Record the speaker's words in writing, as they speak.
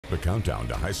The countdown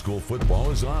to high school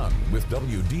football is on with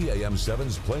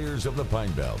WDAM7's Players of the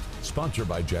Pine Belt, sponsored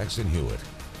by Jackson Hewitt.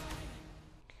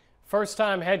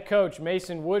 First-time head coach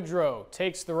Mason Woodrow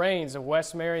takes the reins of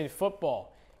West Marion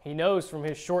football. He knows from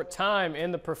his short time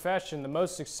in the profession the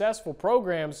most successful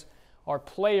programs are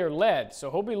player-led, so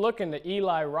he'll be looking to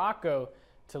Eli Rockco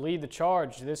to lead the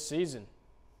charge this season.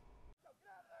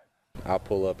 I'll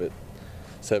pull up at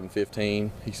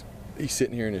 7:15. He's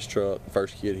sitting here in his truck,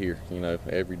 first kid here,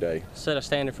 every day. Set a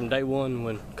standard from day one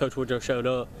when Coach Woodrow showed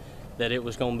up that it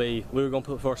was going to be, we were going to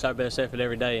put forth our best effort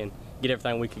every day and get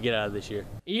everything we could get out of this year.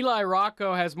 Eli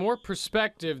Rockco has more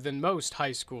perspective than most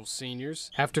high school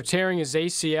seniors. After tearing his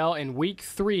ACL in week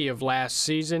 3 of last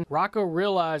season, Rockco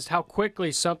realized how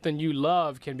quickly something you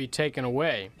love can be taken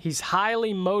away. He's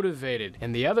highly motivated,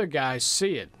 and the other guys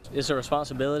see it. It's a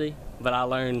responsibility, but I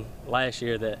learned last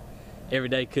year that every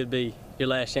day could be your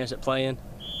last chance at playing,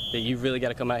 that you've really got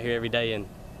to come out here every day and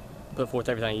put forth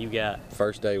everything you got.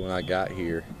 First day when I got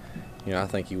here, I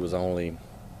think he was only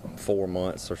 4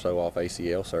 months or so off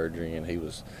ACL surgery, and he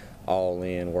was all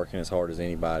in, working as hard as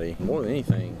anybody. More than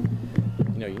anything,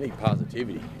 you need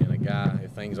positivity in a guy,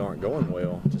 if things aren't going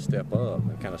well, to step up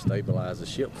and kind of stabilize the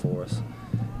ship for us,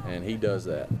 and he does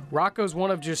that. Rockco's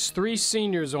one of just 3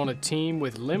 seniors on a team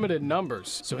with limited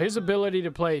numbers, so his ability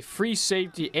to play free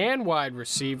safety and wide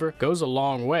receiver goes a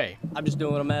long way. I'm just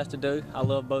doing what I'm asked to do. I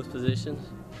love both positions.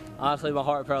 Honestly, my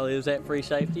heart probably is at free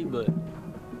safety, but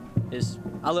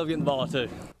I love getting the ball too.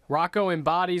 Rockco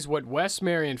embodies what West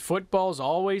Marion football's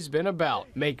always been about.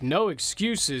 Make no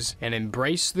excuses and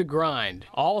embrace the grind.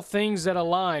 All things that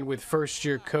align with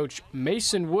first-year coach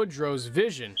Mason Woodrow's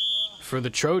vision for the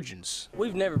Trojans.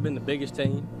 We've never been the biggest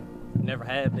team, never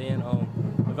have been.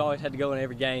 We've always had to go in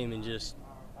every game and just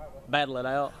battle it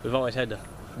out. We've always had to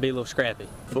be a little scrappy.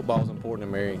 Football's important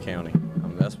in Marion County.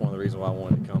 That's one of the reasons why I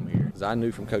wanted to come here. Because I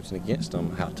knew from coaching against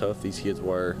them how tough these kids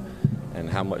were and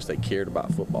how much they cared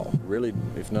about football. Really,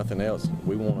 if nothing else,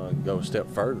 we want to go a step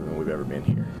further than we've ever been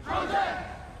here.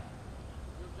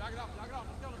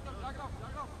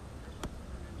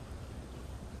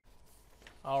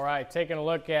 All right, taking a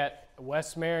look at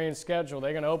West Marion's schedule.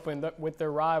 They're going to open with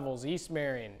their rivals, East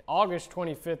Marion, August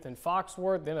 25th in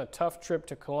Foxworth, then a tough trip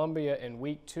to Columbia in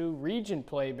week 2. Region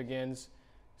play begins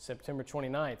September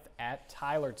 29th at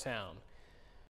Tylertown.